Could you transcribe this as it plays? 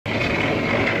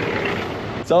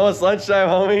It's almost lunchtime,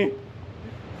 homie.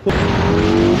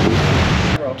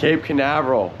 Cape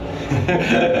Canaveral.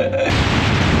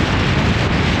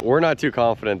 We're not too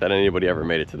confident that anybody ever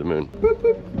made it to the moon.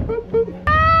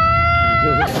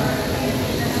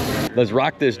 Let's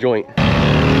rock this joint.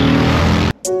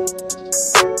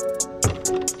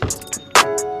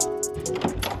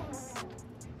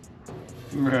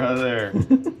 Brother.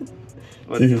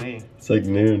 What's Dude, me? it's like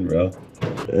noon, bro.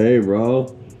 Hey,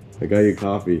 bro. I got you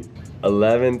coffee.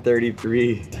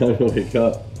 11:33. Time to wake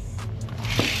up.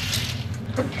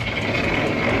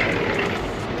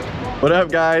 What up,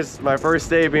 guys? My first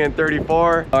day being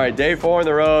 34. All right, day 4 on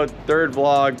the road, 3rd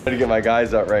vlog. I'm gonna get my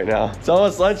guys up right now. It's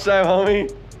almost lunchtime,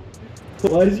 homie.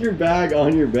 Why is your bag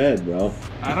on your bed, bro?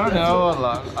 I don't know a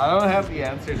lot. I don't have the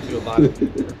answer to a lot of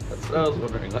things. That's what I was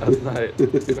wondering last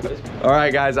night. All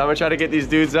right, guys, I'm gonna try to get these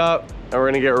dudes up and we're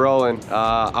gonna get rolling.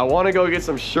 I wanna go get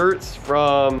some shirts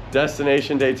from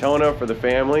Destination Daytona for the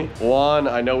family. Juan,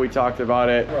 I know we talked about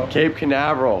it. Cape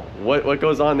Canaveral, what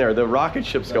goes on there? The rocket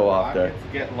ships go off there.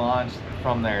 Get launched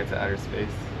from there to outer space.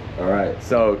 All right,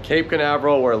 so Cape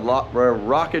Canaveral, where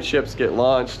rocket ships get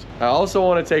launched. I also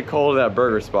want to take Cole to that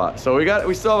burger spot. So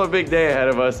we still have a big day ahead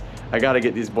of us. I got to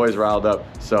get these boys riled up.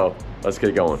 So let's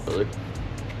get going.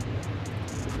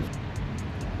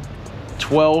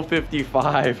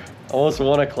 12:55, almost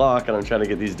 1 o'clock, and I'm trying to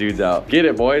get these dudes out. Get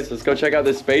it, boys. Let's go check out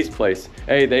this space place.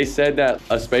 Hey, they said that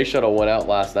a space shuttle went out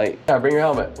last night. Yeah, bring your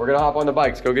helmet. We're gonna hop on the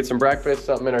bikes, go get some breakfast,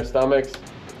 something in our stomachs.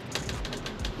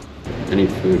 I need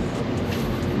food.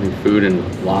 I need food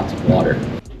and lots of water.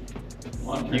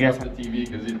 You guys have the TV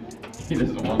because he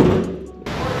doesn't want to.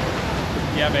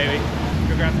 Yeah, baby.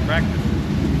 Go grab some breakfast.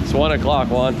 It's 1 o'clock,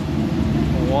 Juan.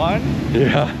 1?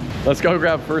 Yeah. Let's go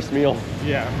grab first meal.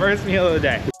 Yeah, first meal of the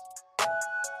day.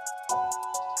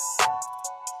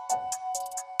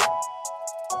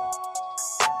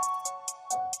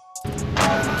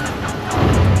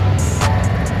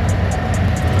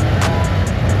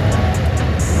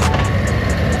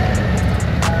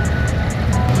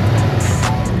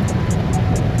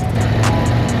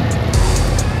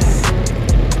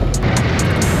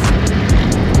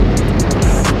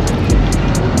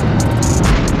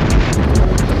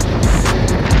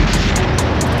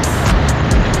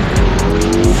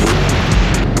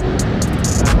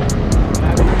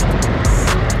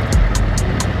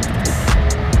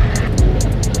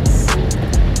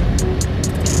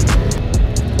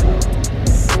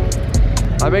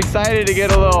 I'm excited to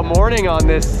get a little morning on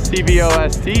this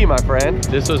CVOST, my friend.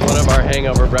 This was one of our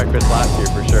hangover breakfasts last year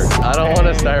for sure. I don't want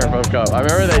a styrofoam cup. I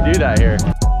remember they do that here.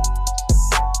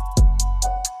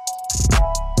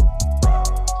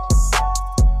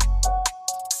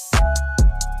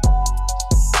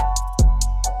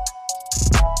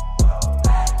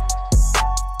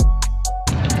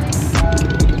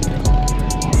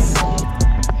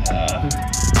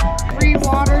 Free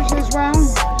waters as well?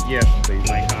 Yes, please,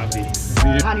 my coffee.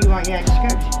 How do you want your eggs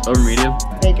cooked? Over medium.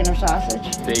 Bacon or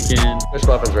sausage? Bacon. Fish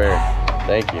muffins right here.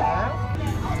 Thank you.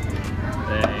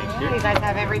 Thank You guys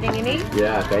have everything you need?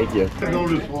 Yeah, thank you. I've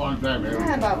known this for a long time, man.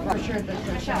 How about for sure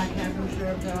the shot can for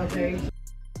sure nowadays?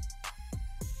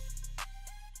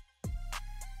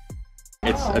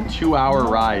 It's a 2-hour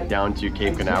ride down to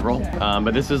Cape Canaveral,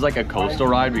 but this is like a coastal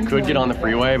ride. We could get on the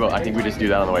freeway, but I think we just do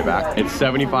that on the way back. It's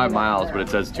 75 miles, but it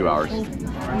says 2 hours.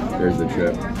 There's the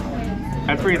trip.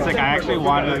 That's pretty sick. I actually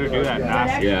wanted to do that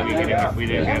last Yeah. week if we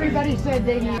didn't get it. Everybody said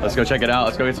they need. Let's go check it out.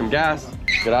 Let's go get some gas.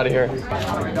 Get out of here.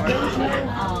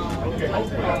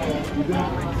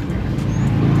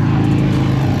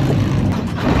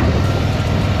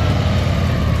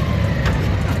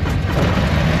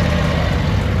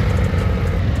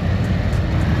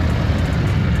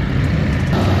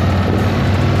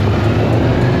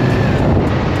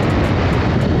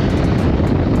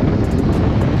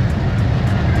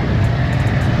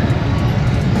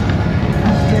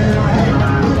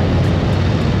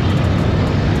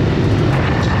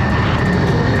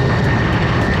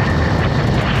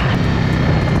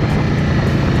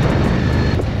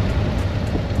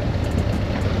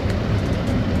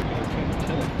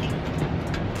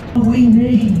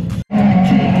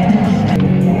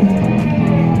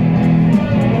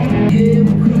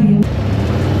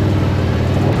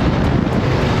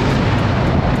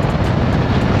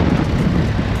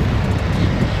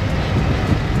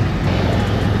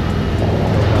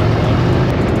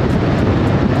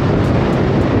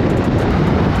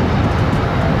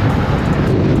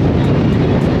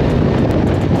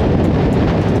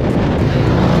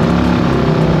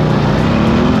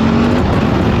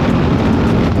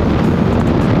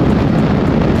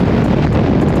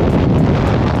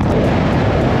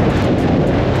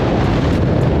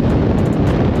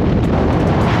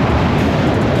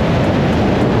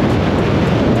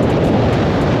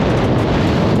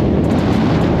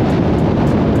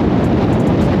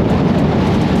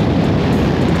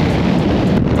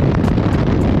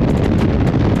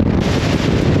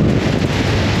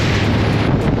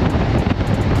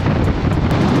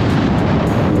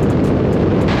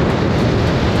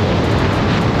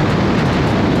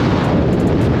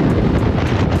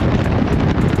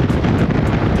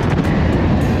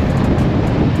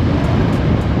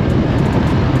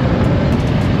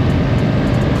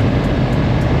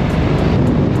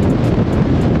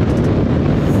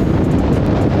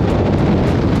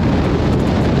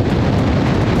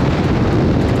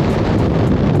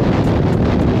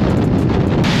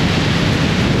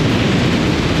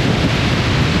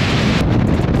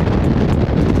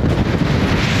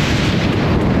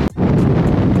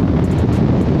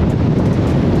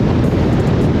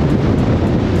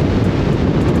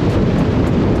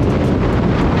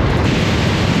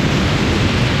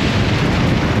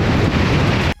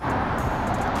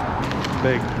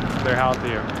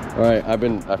 All right,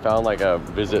 I found like a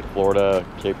visit Florida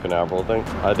Cape Canaveral thing.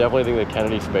 I definitely think the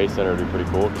Kennedy Space Center would be pretty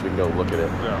cool because we can go look at it.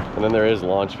 Yeah. And then there is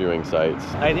launch viewing sites.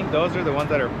 I think those are the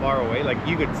ones that are far away. Like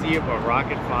you could see if a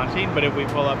rocket's launching, but if we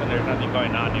pull up and there's nothing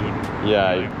going on, you would.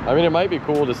 Yeah, I mean, it might be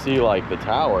cool to see like the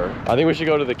tower. I think we should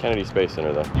go to the Kennedy Space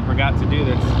Center though. You forgot to do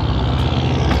this.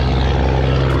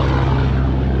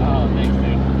 Oh, thanks,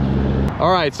 dude.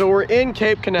 All right, so we're in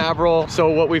Cape Canaveral. So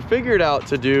what we figured out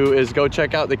to do is go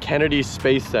check out the Kennedy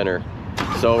Space Center.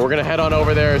 So we're gonna head on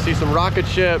over there, see some rocket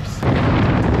ships.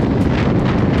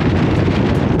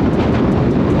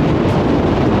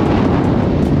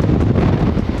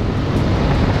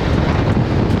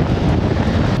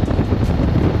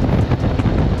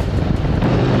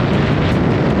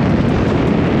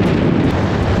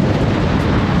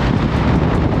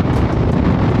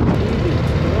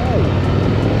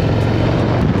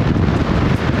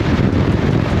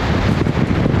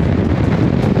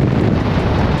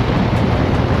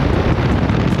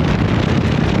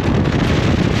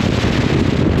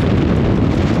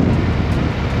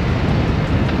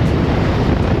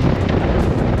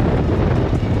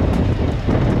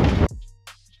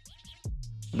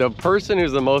 The person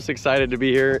who's the most excited to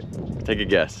be here, take a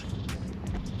guess.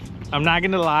 I'm not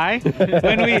gonna lie.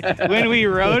 when we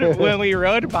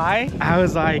rode by, I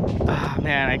was like, oh,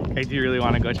 man, I do really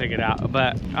want to go check it out.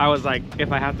 But I was like,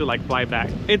 if I have to like fly back,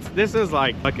 this is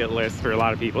like bucket list for a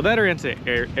lot of people that are into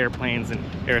airplanes and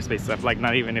aerospace stuff. Like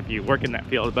not even if you work in that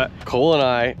field. But Cole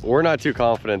and we're not too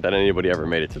confident that anybody ever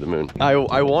made it to the moon.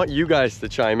 I want you guys to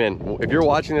chime in. If you're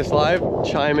watching this live,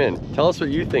 chime in. Tell us what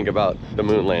you think about the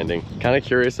moon landing. Kind of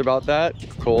curious about that.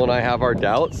 Cole and I have our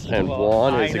doubts, and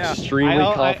Juan is extremely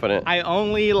confident. I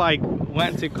only like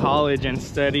went to college and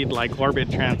studied like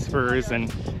orbit transfers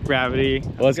and gravity.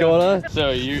 What's going on? So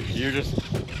you're just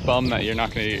bummed that you're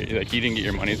not gonna, like, you didn't get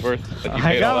your money's worth. That you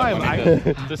I paid got all that my money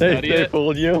to study they it,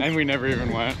 fooled you. and we never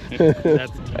even went.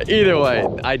 Either way,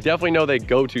 I definitely know they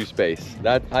go to space.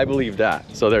 That I believe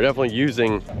that. So they're definitely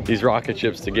using these rocket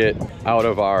ships to get out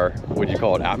of our, what do you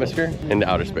call it, atmosphere, into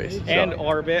outer space. And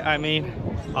orbit. I mean,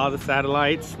 all the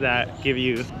satellites that give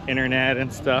you internet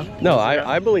and stuff. No,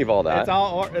 I believe all that.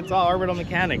 It's all orbital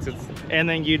mechanics. And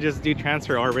then you just do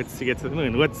transfer orbits to get to the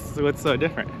moon. What's so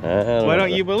different? What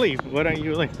don't you believe? What don't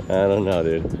you believe? I don't know,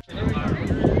 dude.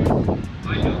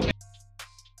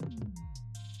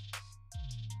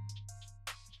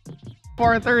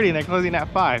 $4:30 and they're closing at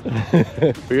 5.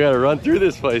 We gotta run through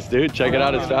this place, dude. Check it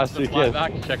out as fast as we Fly can.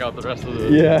 back and check out the rest of the.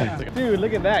 Yeah. Dude,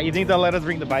 look at that. You think they'll let us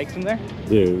bring the bikes in there?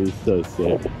 Dude, he's so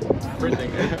sick.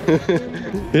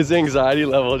 His anxiety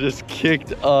level just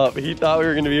kicked up. He thought we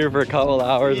were gonna be here for a couple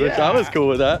hours, which I was cool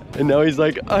with that. And now he's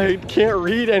like, I can't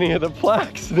read any of the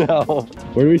plaques now.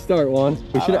 Where do we start, Juan?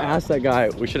 We should have asked that guy.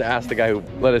 We should have asked the guy who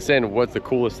let us in what's the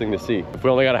coolest thing to see. If we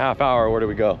only got a half hour, where do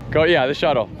we go? Yeah, the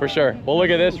shuttle, for sure. We'll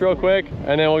look at this real quick,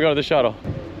 and then we'll go to the shuttle.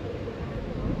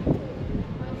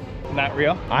 Not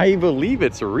real? I believe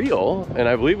it's real, and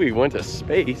I believe we went to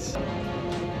space.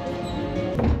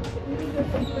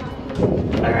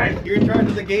 All right, you're in charge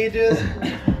of the gauges.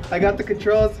 I got the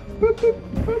controls.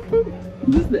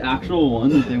 Is this the actual one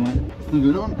that they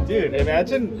went on? Dude,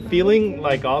 imagine feeling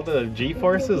like all the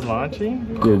G-forces launching.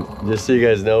 Dude, just so you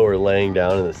guys know, we're laying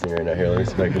down in this thing right now. Here, let me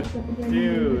see if I can.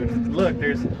 Dude, look,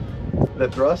 there's... The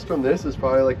thrust from this is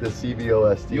probably like the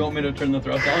CBOST. You want me to turn the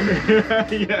thrust on?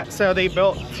 Yeah. So they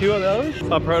built 2 of those,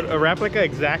 a replica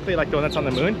exactly like the one that's on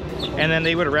the moon, and then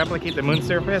they would replicate the moon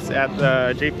surface at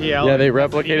the JPL. Yeah, they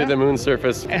replicated the moon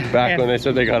surface back when they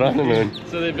said they got on the moon.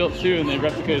 So they built 2 and they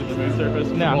replicated the moon surface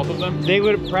for both of them? They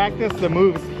would practice the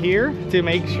moves here to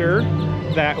make sure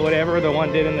that whatever the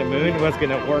one did in the moon was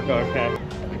gonna work okay.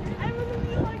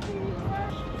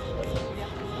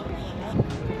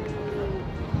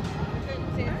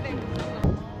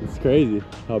 Crazy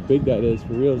how big that is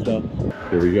for reals though.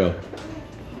 Here we go.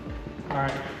 All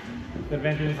right, the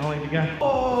vengeance only begun.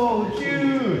 Oh,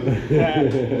 dude!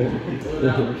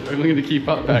 We're struggling to keep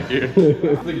up back here.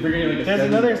 There's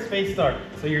another space star,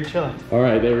 so you're chilling. All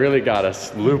right, they really got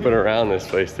us looping around this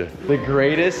place too. The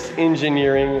greatest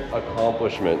engineering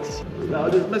accomplishments. No,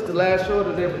 just missed the last show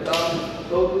today, but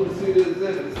go through to see the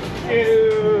exhibits.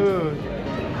 Dude!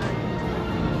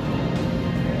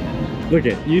 Look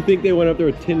at, you think they went up there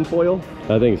with tin foil?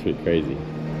 That thing's pretty crazy.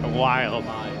 Wild.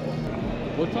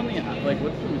 What's on the, like,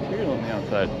 what's the material on the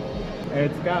outside?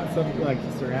 It's got some like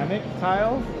ceramic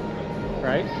tiles,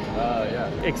 right? Yeah.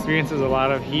 Experiences a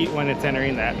lot of heat when it's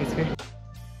entering the atmosphere.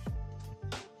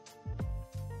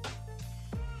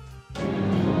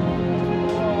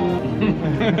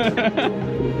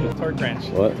 Torque wrench.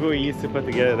 What? That's what we used to put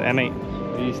together the M8.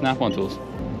 The snap-on tools.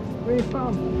 Where are you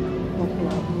from?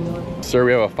 Sir,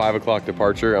 we have a 5 o'clock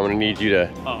departure. I'm gonna need you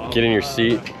to get in your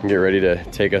seat and get ready to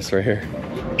take us right here.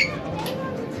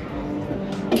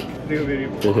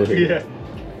 Yeah.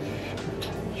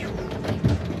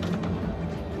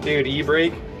 Dude,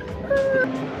 e-brake.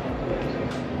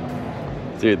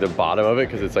 Dude, the bottom of it,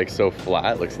 because it's like so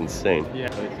flat, looks insane. Yeah.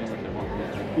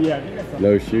 Yeah.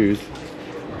 No shoes.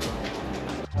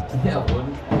 Yeah,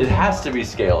 it has to be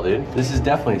scale, dude. This is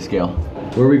definitely scale.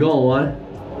 Where are we going, Juan?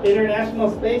 International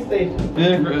Space Station.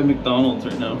 Yeah, we're at McDonald's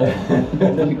right now.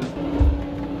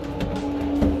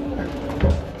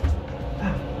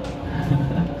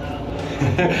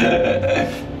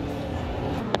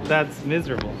 That's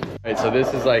miserable. Alright, so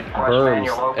this is like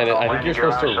berms, and I think you're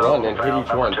supposed to run and hit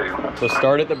each one. So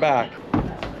start at the back.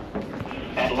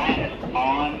 Atlantis,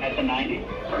 on at the 90.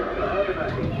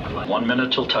 1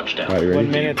 minute till touchdown. Alright, you ready?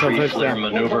 1 minute till Pre-flare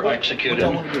touchdown. maneuver executed.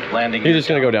 Landing. You're just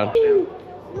gonna go down.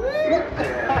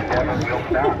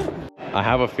 I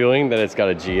have a feeling that it's got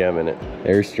a GM in it.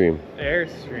 Airstream.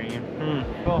 Airstream.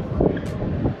 Cool.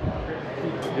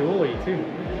 Dually too.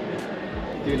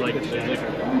 Dude, like it's like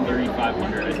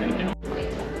 3,500, I think.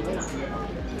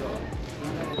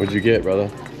 What'd you get, brother?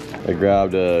 I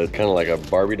grabbed a kind of like a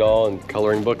Barbie doll and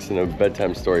coloring books and a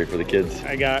bedtime story for the kids.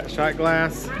 I got shot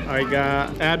glass. I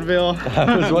got Advil.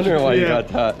 I was wondering why you got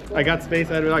that. I got space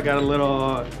Advil. I got a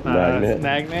little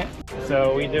magnet.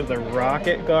 So we did the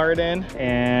Rocket Garden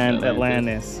and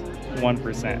Atlantis.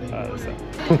 1% of the stuff.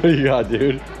 What do you got,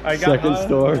 dude? I got second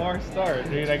store. More stars,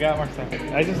 dude. I got more stuff.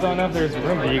 I just don't know if there's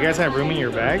room. Do you guys have room in your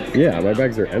bags? Yeah, my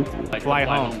bags are empty. Like fly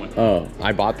home. Oh,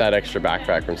 I bought that extra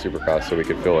backpack from Supercross so we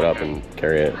could fill it up and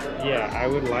carry it. Yeah, I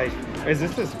would like. Is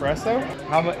this espresso?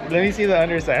 How much? Let me see the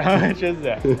underside. How much is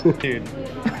that, dude?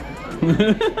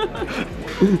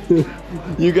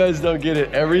 You guys don't get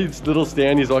it. Every little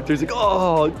stand he's walked through, he's like,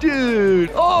 oh, dude,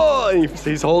 oh, and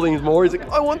he's holding more. He's like,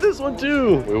 I want this one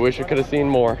too. We wish we could have seen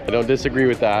more. I don't disagree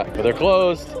with that, but they're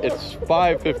closed. It's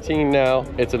 5:15 now.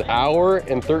 It's an hour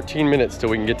and 13 minutes till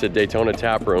we can get to Daytona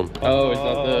Taproom. Oh, is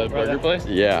that the burger place?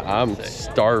 Yeah, I'm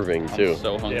starving too. I'm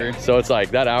so hungry. So it's like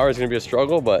that hour is gonna be a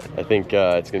struggle, but I think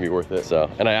it's gonna be worth it. So,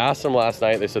 and I asked them last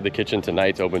night, they said the kitchen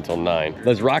tonight's open till 9.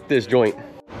 Let's rock this joint.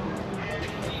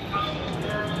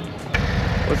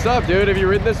 What's up, dude? Have you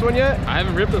ridden this one yet? I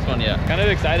haven't ripped this one yet. Kind of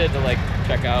excited to like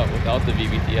check out without the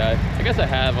VVTi. I guess I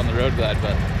have on the road glide,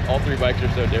 but all 3 bikes are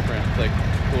so different. It's like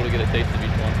cool to get a taste of each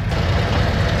one.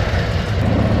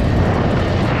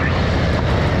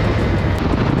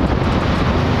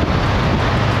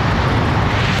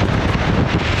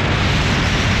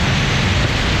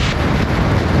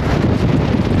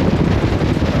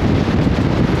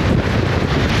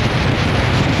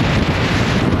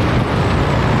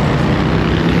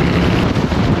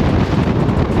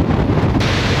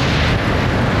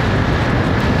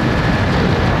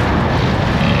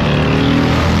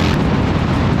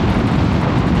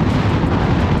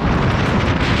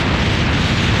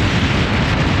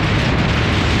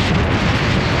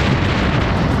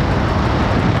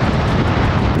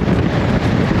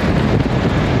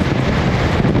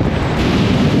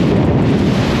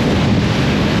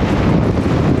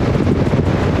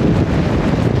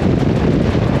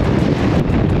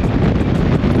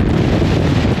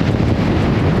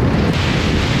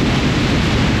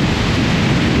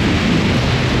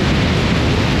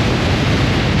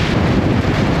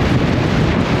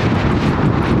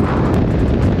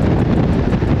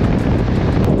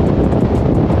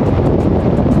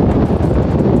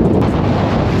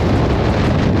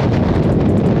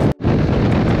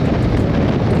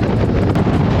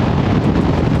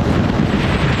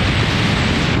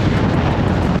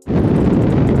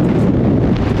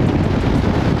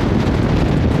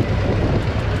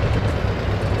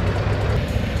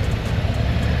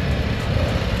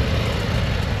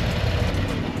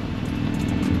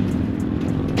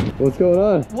 What's going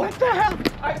on? What the hell?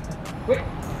 Wait.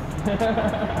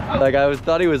 Like I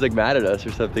thought he was like mad at us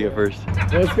or something at first.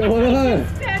 What's going on?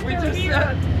 We heard your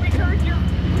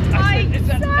bike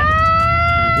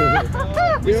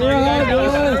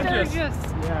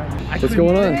What's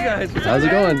going on? How's it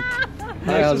going?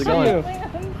 Hi, how's it going?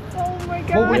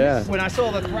 Well, when I saw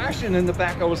the Thrashin in the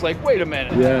back, I was like, wait a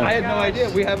minute. Yeah. I had no idea.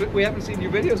 We haven't seen your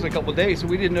videos in a couple of days, so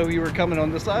we didn't know you were coming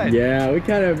on the side. Yeah, we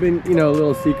kind of been, you know, a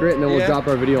little secret, and then we'll drop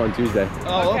our video on Tuesday.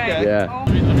 Oh, okay. Yeah.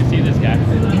 Let me see this guy.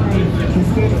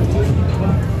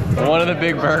 One of the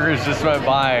big burgers just went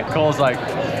by. Cole's like,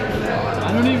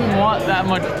 I don't even want that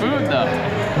much food though.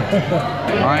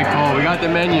 all right, Cole, we got the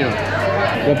menu.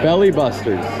 The Belly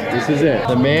Busters. This is it.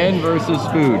 The man versus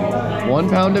food. 1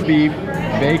 pound of beef,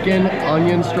 bacon,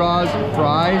 onion straws,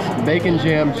 fries, bacon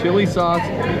jam, chili sauce,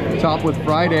 topped with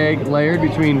fried egg, layered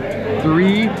between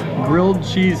 3 grilled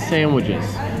cheese sandwiches.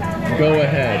 Go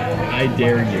ahead, I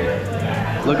dare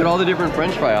you. Look at all the different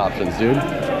French fry options, dude.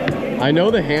 I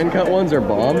know the hand cut ones are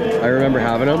bomb. I remember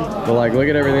having them, but like, look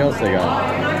at everything else they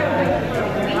got.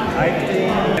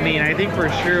 I think for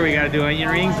sure we gotta do onion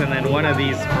rings and then one of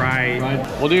these fries.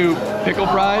 We'll do pickle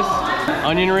fries,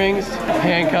 onion rings,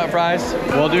 hand cut fries.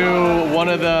 We'll do one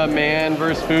of the man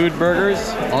versus food burgers.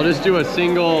 I'll just do a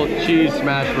single cheese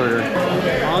smash burger.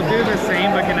 I'll do the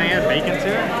same, but can I add bacon to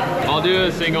it? I'll do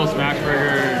a single smash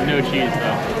burger, no cheese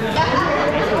though.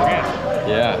 That's for ranch.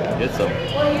 Yeah, get some.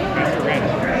 That's for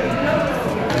ranch.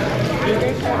 Do you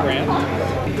guys have ranch?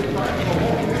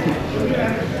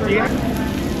 Yeah.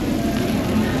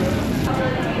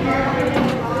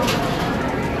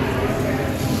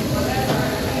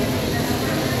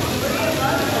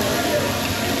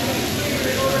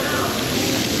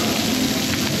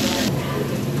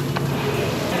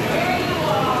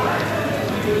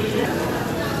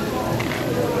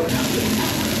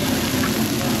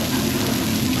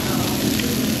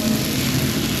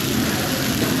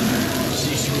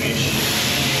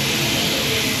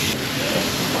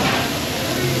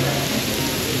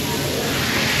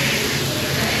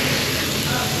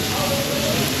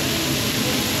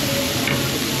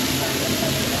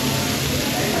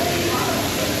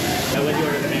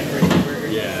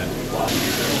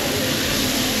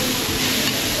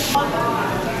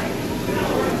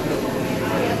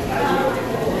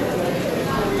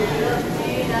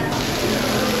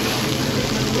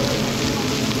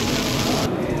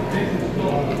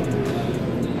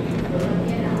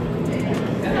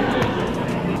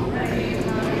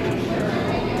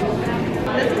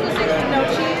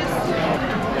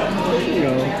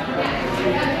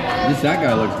 That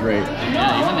guy looks great.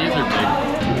 Yeah, even these are big.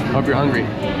 Hope you're hungry.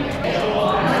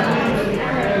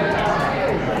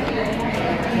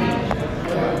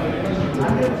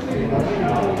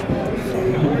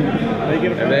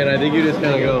 And then I think you just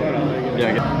kind of go,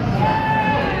 yeah.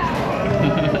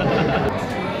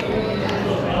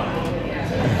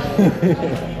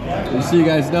 Just so you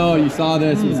guys know, you saw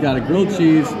this, it's got a grilled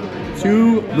cheese,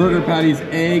 2 burger patties,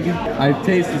 egg. I've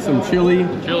tasted some chili.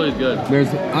 Chili's good.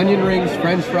 There's onion rings,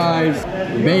 French fries,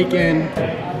 bacon.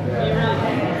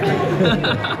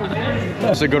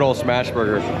 It's a good old smash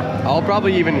burger. I'll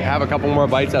probably even have a couple more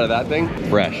bites out of that thing.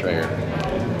 Fresh right here.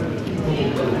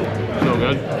 So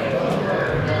good.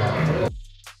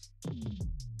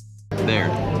 There.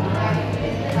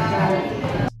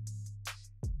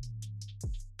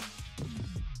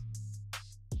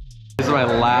 This is my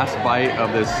last bite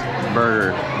of this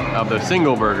burger, of the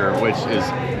single burger, which is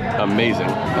amazing.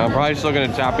 I'm probably still gonna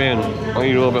tap in. I'll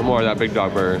eat a little bit more of that big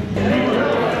dog burger.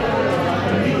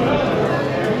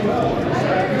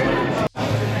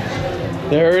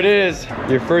 There it is,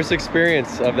 your first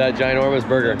experience of that ginormous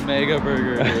burger. Mega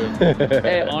burger, dude.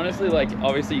 Hey, honestly, like,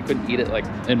 obviously you couldn't eat it like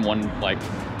in one like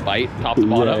bite, top to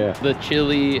bottom. Yeah. The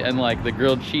chili and like the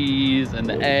grilled cheese and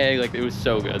the egg, like it was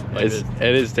so good. Like,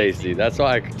 It is tasty. That's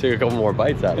why I took a couple more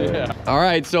bites out of it. Yeah. All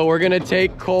right, so we're gonna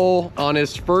take Cole on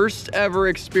his first ever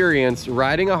experience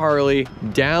riding a Harley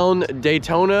down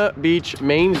Daytona Beach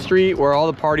Main Street, where all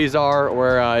the parties are,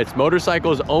 where it's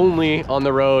motorcycles only on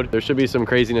the road. There should be some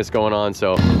craziness going on,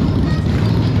 so.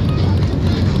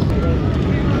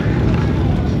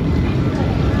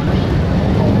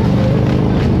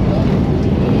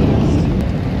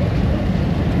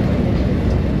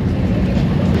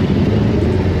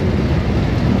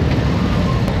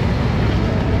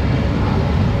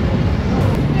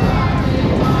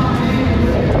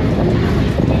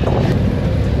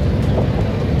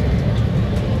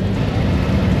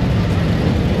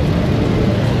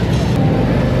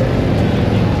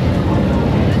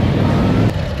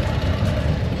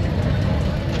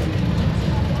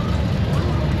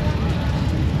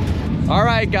 All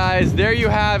right, guys, there you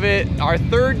have it. Our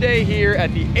third day here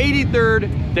at the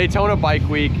 83rd Daytona Bike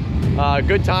Week.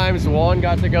 Good times. Juan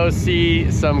got to go see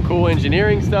some cool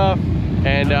engineering stuff,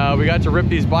 and we got to rip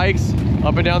these bikes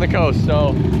up and down the coast.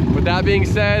 So with that being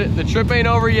said, the trip ain't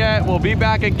over yet. We'll be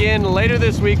back again later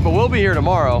this week, but we'll be here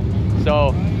tomorrow.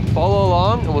 So follow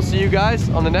along, and we'll see you guys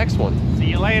on the next one. See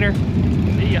you later.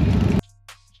 See ya.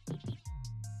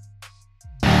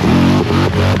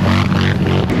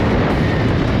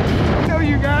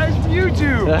 You guys from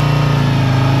YouTube.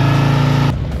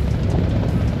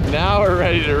 Now we're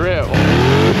ready to rip.